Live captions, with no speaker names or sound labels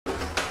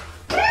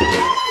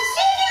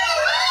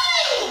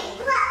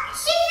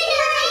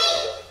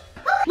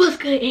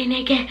the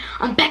NA gang.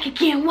 I'm back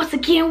again, once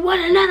again, what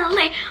another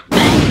late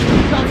bang.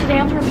 So today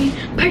I'm gonna be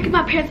pranking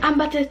my parents. I'm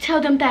about to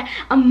tell them that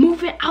I'm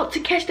moving out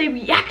to catch their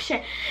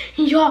reaction.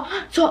 And y'all,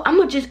 so I'm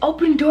gonna just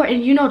open the door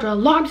and you know the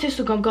alarm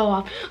system gonna go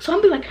off. So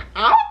I'm gonna be like,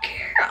 I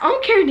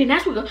don't care. And then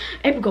that's what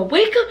April go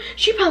wake up.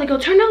 She probably go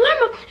turn the alarm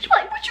up. She be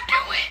like, what you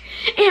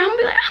doing? And I'm gonna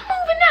be like, I'm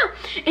moving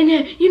out. And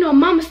then, you know,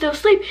 mama's still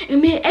asleep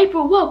and me and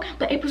April woke,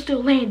 but April's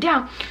still laying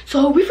down.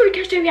 So we finna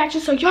catch their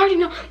reaction. So you already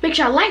know, make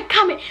sure I like,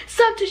 comment,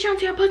 sub to the channel,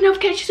 tell post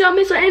notifications so I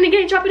miss any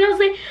game, dropping those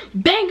late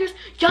bangers.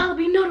 Y'all will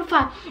be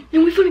notified.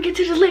 And we finna get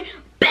to this late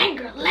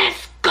banger.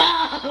 Let's go.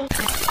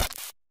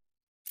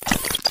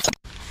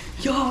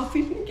 Y'all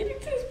finna get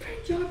into this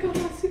prank. Y'all got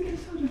my suitcase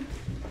on me.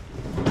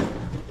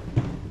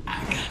 I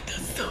got the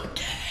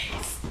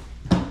suitcase.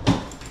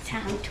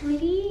 Time to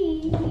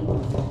leave.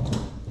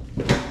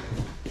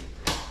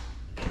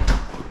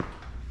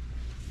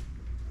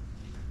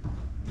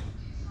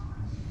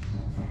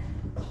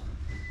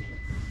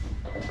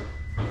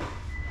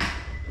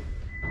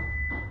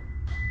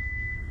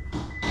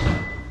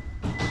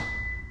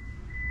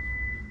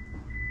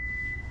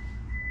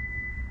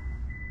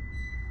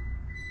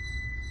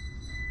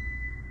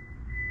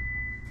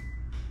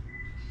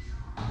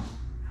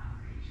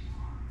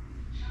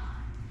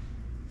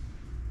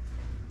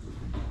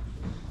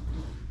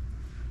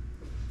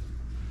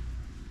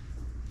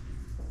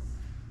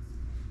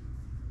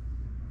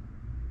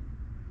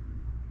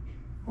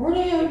 Where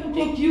the hell do you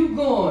think you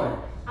going?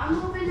 I'm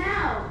moving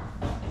out.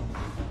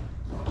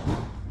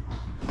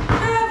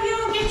 Girl, if you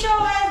don't get your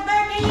ass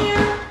back in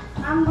here.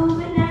 I'm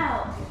moving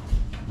out.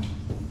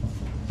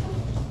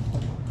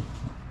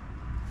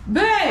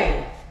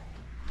 Babe!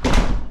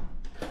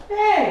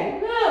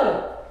 Hey,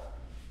 look!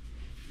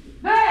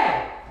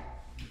 Babe!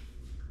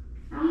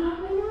 I'm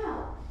moving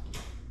out.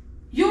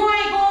 You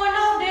ain't going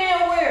no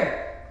damn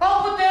where.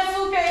 Go put that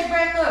suitcase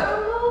back I'm up.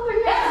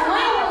 moving That's out.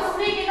 Lena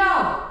sneaking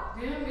out.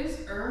 Damn,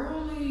 it's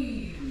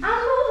early.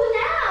 I'm moving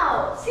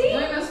out. See?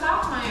 Lena,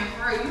 stop playing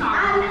for you.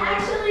 I'm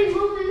actually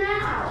moving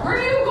out. Where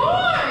are you going?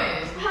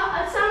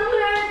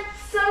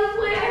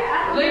 Somewhere.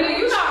 I don't Lena, know.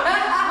 you not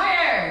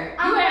where?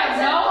 You have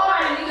no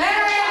money. Let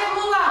her ass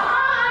move out.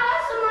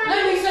 Ah,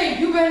 Let me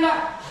see.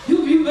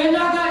 You better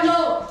not got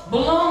no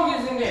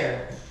belongings in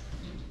there.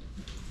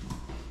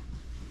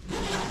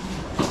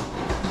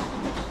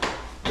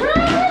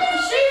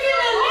 She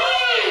finna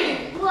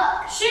leave.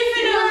 Look. She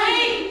finna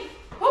leave.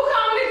 Who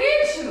coming to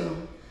get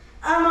you?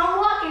 I'm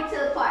walking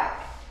to the park.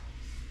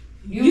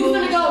 You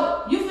finna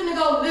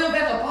go live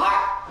at the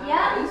park?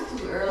 Yep.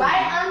 It's too early.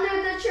 Right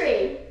under the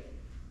tree.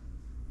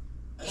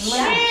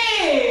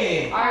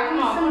 Shit. All right, come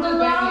on. Put this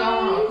back in your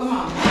room. Come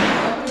on.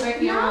 Put it back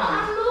in No, your room.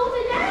 I'm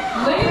moving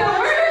out. Lena,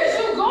 where is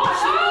you going?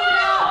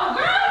 Oh,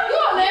 girl, you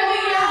 11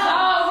 years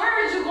old. Where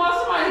is you going?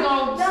 Somebody's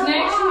going to The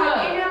snatch you park,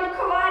 up. and I'm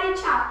gonna karate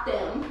chop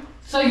them.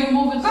 So you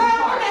moving to the Girl,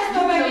 park. put that You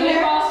stuff back gonna in live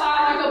there.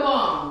 outside like a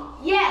bum.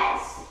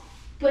 Yes.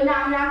 But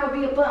now I'm not gonna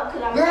be a bum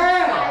because I'm Girl.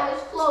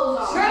 stylish clothes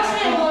on. Girl, she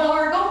ain't going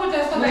nowhere. Go put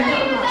that stuff back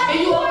Hey, in. that's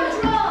And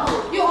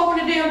wardrobe. you open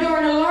the damn door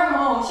and the alarm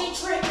on. She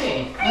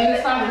tripping. Lena,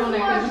 stop doing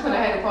that because you could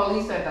have had the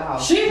police at the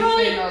house. She You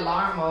really- setting the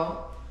alarm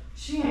up.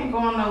 She ain't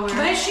going nowhere.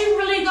 Man, she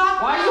really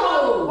got Why you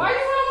wanna move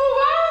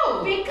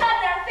out? Because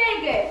I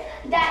figured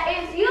that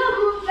if you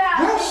move out,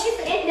 Girl, she's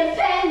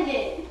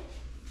independent.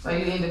 So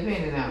you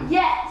independent now?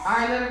 Yes. All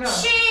right, let her go.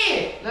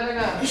 Shit. Let her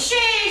go.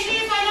 Shit.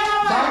 She's like,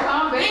 no, Don't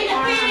come back.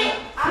 independent.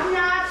 I'm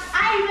not.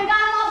 I even got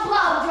my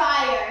blow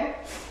dryer.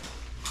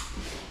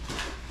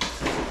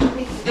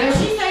 Then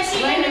she say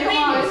she Lena, come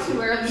on, independent. it's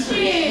too early.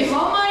 Shit.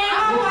 More money in my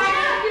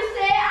pocket. You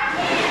said I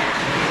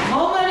can't.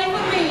 More money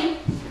for me.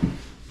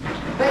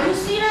 But you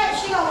see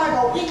that? She got like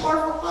a week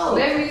worth of clothes.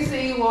 Let me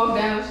see you walk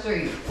down the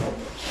street.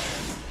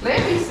 Let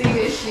me see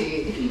this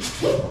shit.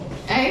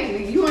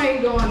 Hey, you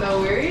ain't going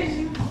nowhere, is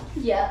you?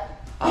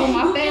 Yep. Oh,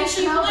 my you think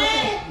fashion she over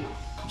playing?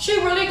 She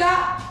really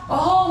got a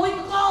whole week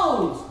of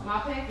clothes. My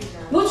package.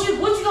 What you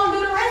gonna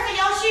do the rest of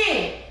your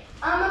shit?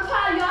 I'm gonna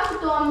probably y'all can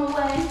throw them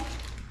away.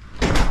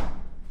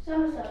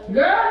 Some.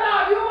 Girl,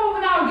 no, you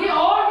moving out. Get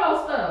all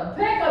your stuff.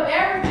 Pack up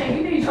everything.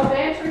 You need your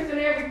mattress and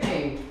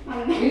everything.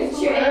 It's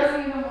too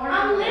early in the morning.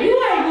 I'm living.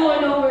 You ain't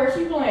going nowhere.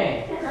 She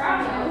playing.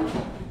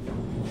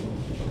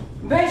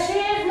 Babe, she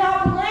is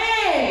not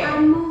playing.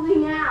 I'm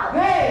moving out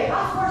Babe,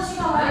 I swear she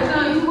don't like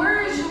Lena, me.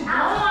 where is you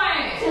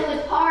going? to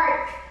the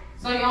park.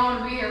 So you don't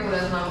want to be here with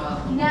us no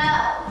more.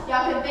 No,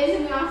 y'all can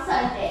visit me on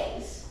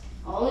Sundays.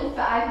 Only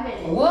 5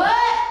 minutes.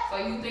 What? So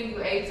you think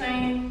you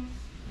 18?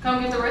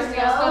 Come get the rest of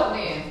your No. stuff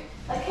then.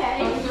 Okay.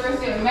 Come get the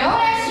rest of your All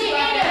that shit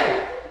in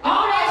there.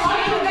 All that shit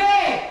in the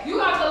bag. You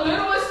got the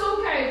littlest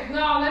suitcase.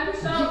 No, let me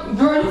show you.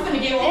 Girl, you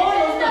finna get all This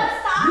your is the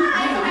stuff.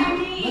 size I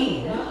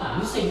need.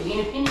 You say you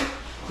independent?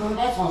 Girl,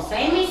 that's gonna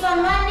save me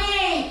some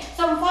money.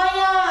 Some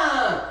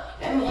fire.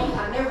 That means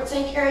I never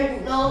take care of you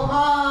no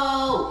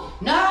more.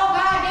 No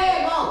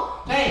goddamn more.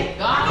 Hey,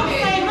 Go I can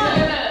ahead, save fill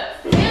money. it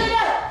up. Fill it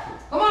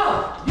up. Come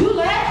on. You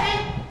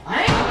laughing? I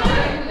ain't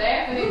laughing. You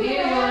laughing and You did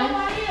got one. no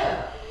idea.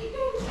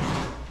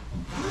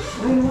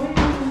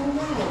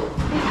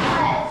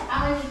 Because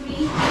I want to be.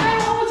 Hey,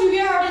 what would you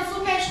get her this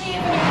suitcase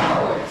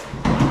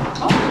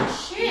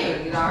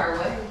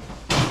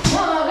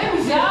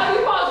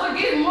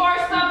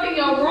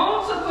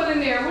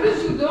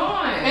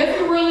doing? If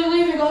you really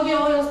leaving, go get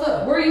all your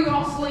stuff. Where you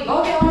gonna sleep?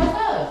 Go get all your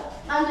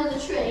stuff. Under the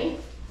tree.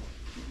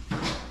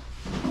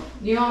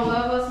 You don't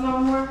love us no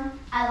more?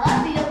 I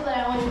love you, but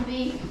I want to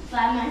be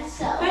by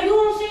myself. Hey, you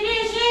wanna see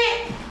this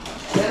shit?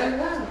 Let her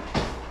go.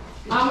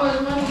 How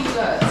much money you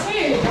got?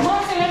 Shit, come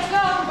on, say let's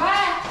go.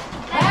 Bye.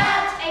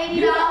 That's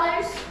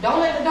 $80. Don't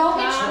let the dog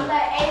get you.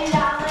 Like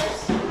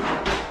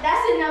 $80.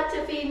 That's enough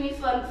to feed me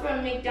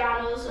from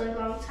McDonald's for a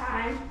long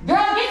time.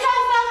 Girl, get your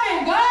stuff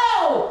and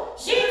go.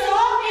 She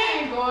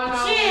talking. Going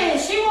on.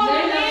 Shit, she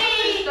wanna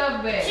leave.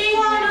 Stuff back. She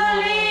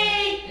wanna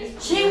leave.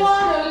 She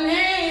wanna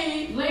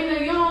leave. Lena,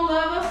 you don't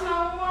love us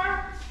no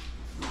more?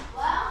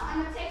 Well,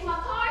 I'm gonna take my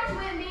cards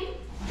with me.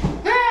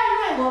 Girl, you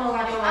ain't going no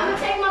goddamn way. I'm gonna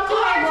take my You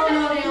ain't cards going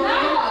no with me. damn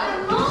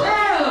way.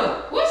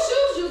 Girl, What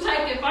shoes you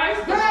taking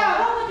first? girl,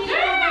 don't put these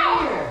up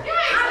here.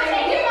 I'm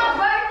taking my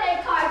birthday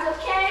cards,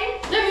 okay?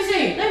 Let me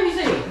see. Let me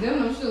see.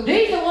 Them shoes.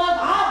 These the ones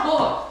I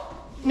bought.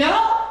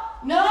 No,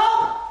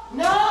 no,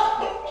 no.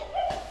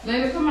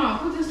 Lena, come on,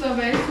 put this stuff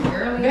back. It's too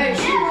early. Babe,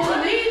 she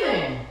really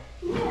leaving.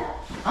 Yeah.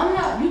 I'm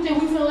not. You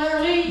think we finna let her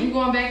leave? You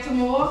going back to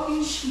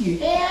Milwaukee? Shit.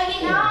 Yeah,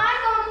 you know, I'm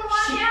going to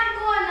Milwaukee.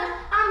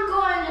 I'm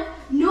going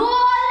to New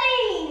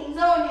Orleans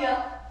on you.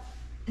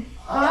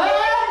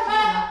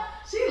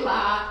 She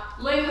lied.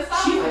 Lena,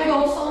 stop. She finna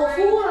go soul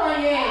food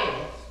on your ass.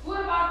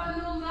 What about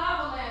the new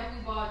lava lamp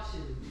we bought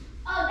you?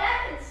 Oh,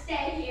 that can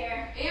stay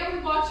here. And we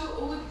bought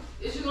you.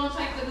 Is you gonna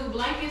take the new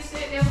blanket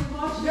set that we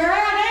bought you? Girl,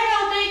 they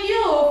don't think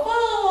you a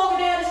fool walking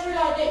down the street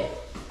like that.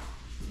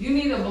 You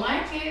need a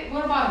blanket?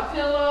 What about a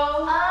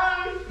pillow?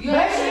 You Baby,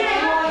 have she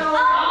ain't I going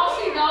no. don't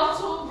see no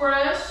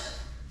toothbrush.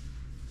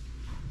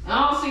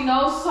 I don't see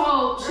no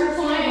soap. She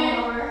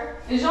playing.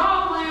 Is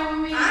y'all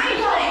playing with me? I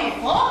ain't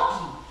playing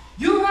funky.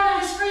 You running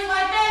the street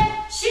like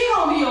that, she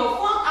gonna be a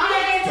funky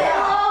ass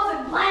girl. Pillows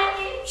and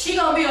blankets. She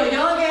gonna be a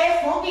young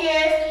ass, funky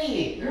ass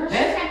kid. Girl,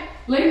 That's-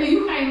 Lena,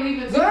 you can't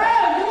leave until Girl,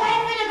 you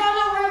ain't finna go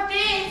nowhere with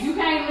this. you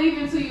can't leave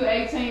until you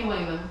 18,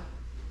 Lena.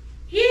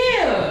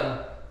 Yeah.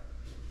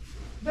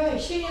 Babe,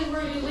 she is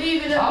really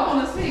leaving I up.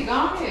 wanna see. Go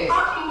ahead.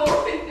 I'm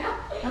moving now.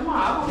 Come on,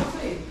 I wanna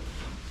see.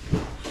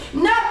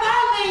 Not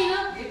my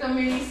Lena. Get them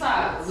mini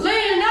socks.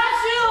 Lena, not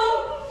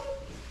you.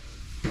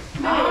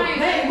 Alright.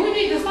 Babe, we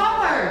need to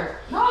stop her.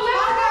 No, let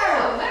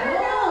her go. Let her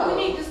No, go.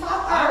 we need to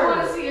stop I her.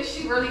 wanna see if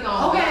she really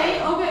gonna Okay,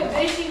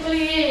 babe, she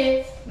really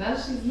is. No,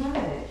 she's not.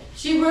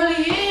 She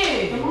really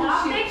is. Come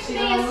I'll on, fix she me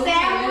don't a look like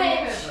sandwich.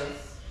 any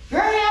peppers.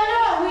 Girl,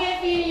 hell no, we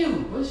ain't feeding you.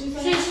 What she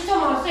She say? talking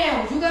about a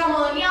sandwich. You got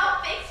one? Y'all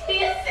fix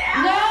me a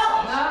sandwich. No.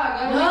 Nah,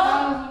 go No.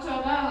 McDonald's with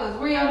your dollars.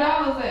 Where your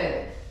dollars at?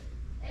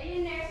 They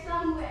in there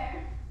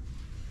somewhere.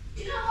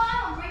 You know what?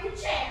 I'm gonna bring a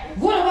chair.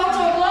 What about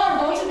your gloves?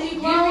 Don't you need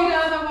Give me gloves? the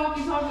other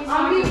walkie-talkie.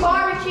 I'm be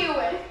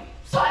barbecuing,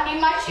 so I need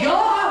my chair.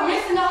 Y'all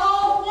missing the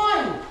whole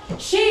point.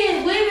 She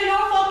is leaving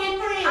our fucking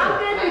crib. I'm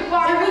gonna be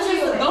And we just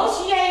barbecuing.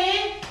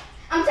 negotiating.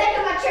 I'm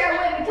taking my chair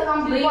with me because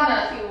I'm be Lena.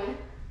 barbecuing.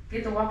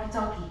 Get the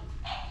walkie-talkie.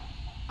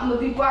 I'm gonna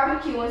be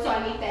barbecuing, so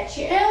I need that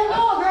chair. Hell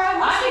no,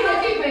 girl. I need to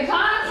keep in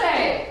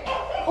contact.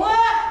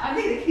 What? I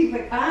need to keep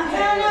in contact.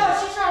 Hell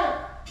no, she's trying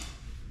to.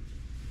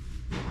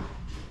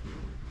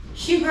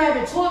 She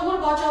grabbing toy. What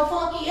about your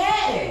funky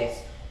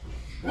ass?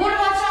 What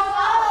about She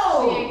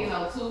your ain't phone? get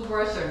no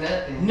toothbrush or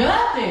nothing.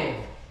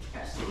 Nothing.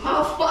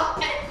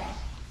 Motherfucker.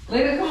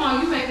 Lena, come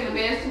on, you making the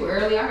bed too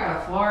early. I got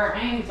a fart. I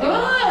ain't Hell no.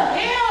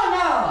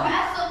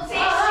 Have some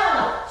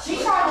tissue.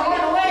 She trying to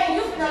run away.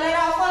 You finna let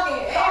out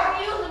fucking air.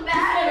 I'm using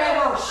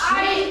bathroom.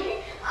 I ain't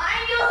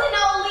using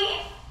no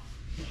leaf.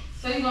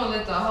 So you gonna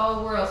let the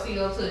whole world see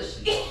your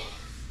tushy?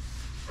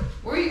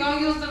 Where you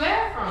gonna use the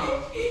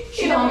bathroom?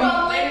 She don't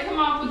Lena, come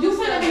on, put You this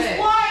finna stuff be back.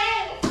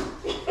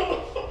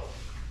 squatting.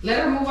 Let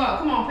her move out.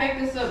 Come on, pack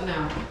this up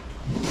now.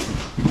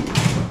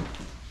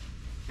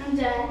 I'm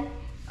done.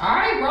 All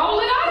right, roll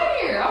it out of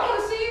here. I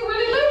want to see you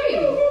really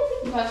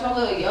leave. You got your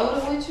little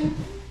Yoda with you?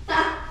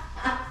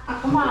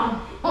 Come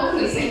on. I want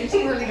to see if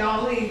she really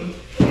gonna leave.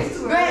 It's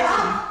too early.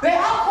 Babe,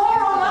 I'm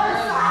pouring on the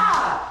other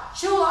side.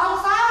 She was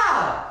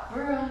outside.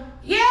 Girl,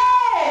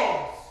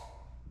 Yes.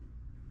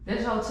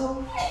 that's your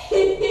tooth?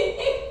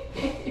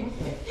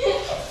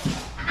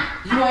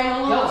 You ain't Your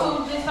alone.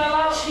 tooth just fell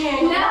out? She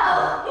ain't alone.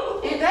 No.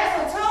 If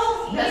that's a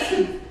tooth,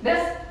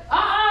 That's,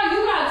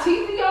 you got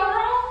teeth in your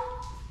room?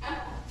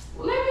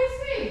 Well, let me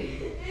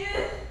see.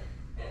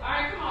 All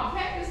right, come on,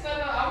 pack this stuff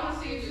up. I want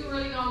to see if you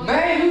really gonna leave.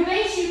 babe, you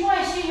think she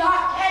went? She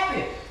not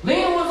happy.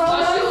 Lena was on So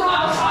the she other was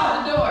outside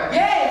side. the door.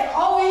 Yes,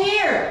 over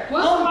here.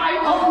 What's somebody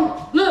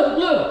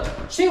Look.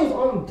 She was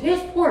on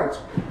this porch.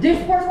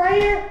 This porch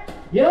right here.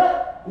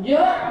 Yup.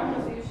 I want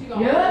to see if she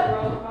gonna roll up Yeah.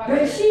 out of But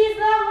here. she's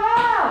not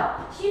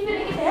wrong. She finna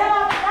get the hell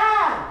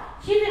outside.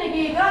 She finna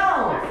get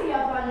gone. I see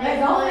up on Hey,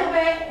 that. don't sit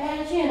back. Have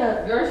your chin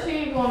up. Girl, she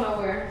ain't going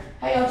nowhere.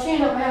 Have your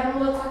chin up and have them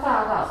little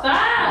tatas out.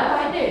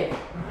 Stop! Like this.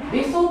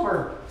 Be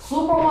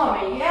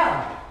superwoman,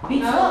 yeah. Be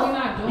No, tough. we're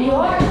not doing Be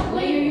hard. that.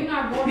 Lena, you're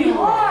not going Be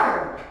nowhere.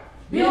 hard.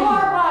 Be a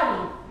hard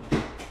body.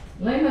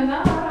 Lena,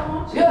 no, I don't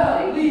want you Yeah,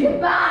 to leave. leave.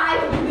 Goodbye.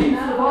 Leave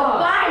survive.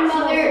 Bye,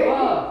 mother.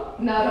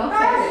 No, don't Girl,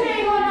 say she that.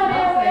 ain't going Don't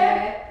nowhere.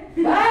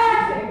 say that.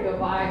 Bye. Say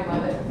goodbye,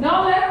 mother.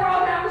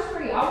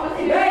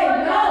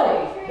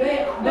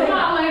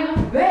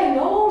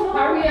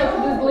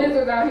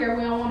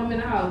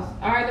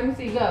 let me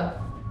see you go.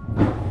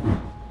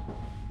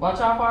 Watch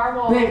out for our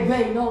wall.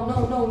 Babe,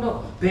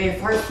 no.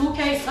 Babe, first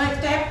suitcase, like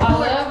that. I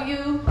love you.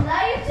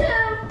 Love you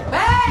too.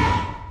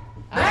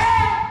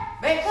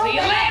 Babe, See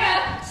you later.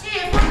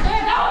 Shit, fuck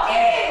that. No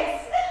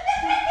kids.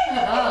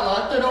 I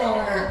locked the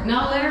door.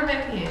 No, let her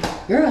back in.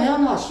 Girl, hell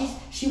no.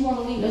 She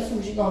wanna leave. Let's see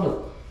what she gonna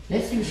do.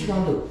 Let's see what she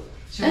gonna do.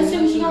 Let's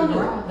see what she gonna do.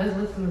 Let's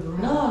listen to the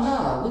garage.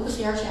 No. We can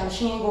see her shout.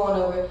 She ain't going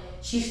nowhere.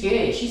 She's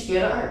scared. She's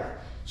scared of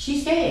her.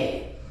 She's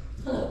scared.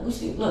 Look, we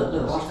see.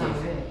 Look. Watch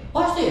this.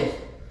 Watch this.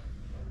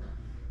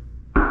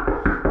 I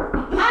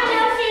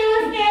know she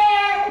was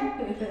scared.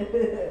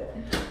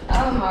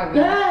 Oh my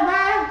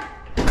God.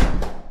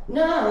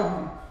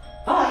 No.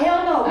 Oh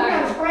hell no. We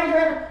got a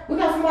stranger. We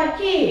got somebody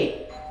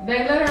kid. They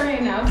let her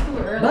in now. It's too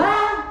early.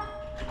 Bye.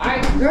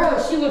 Alright.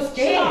 Girl, she was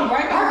scared. She gonna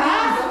break her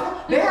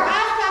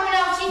eyes coming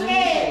out. She's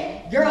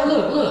scared. Girl,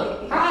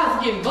 look. Her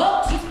eyes getting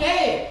bucked. She's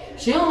scared.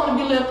 She don't want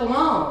to be left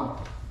alone.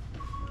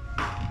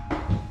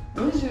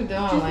 What you doing?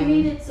 Just like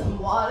needed some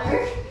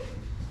water.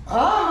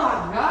 Oh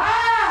my God.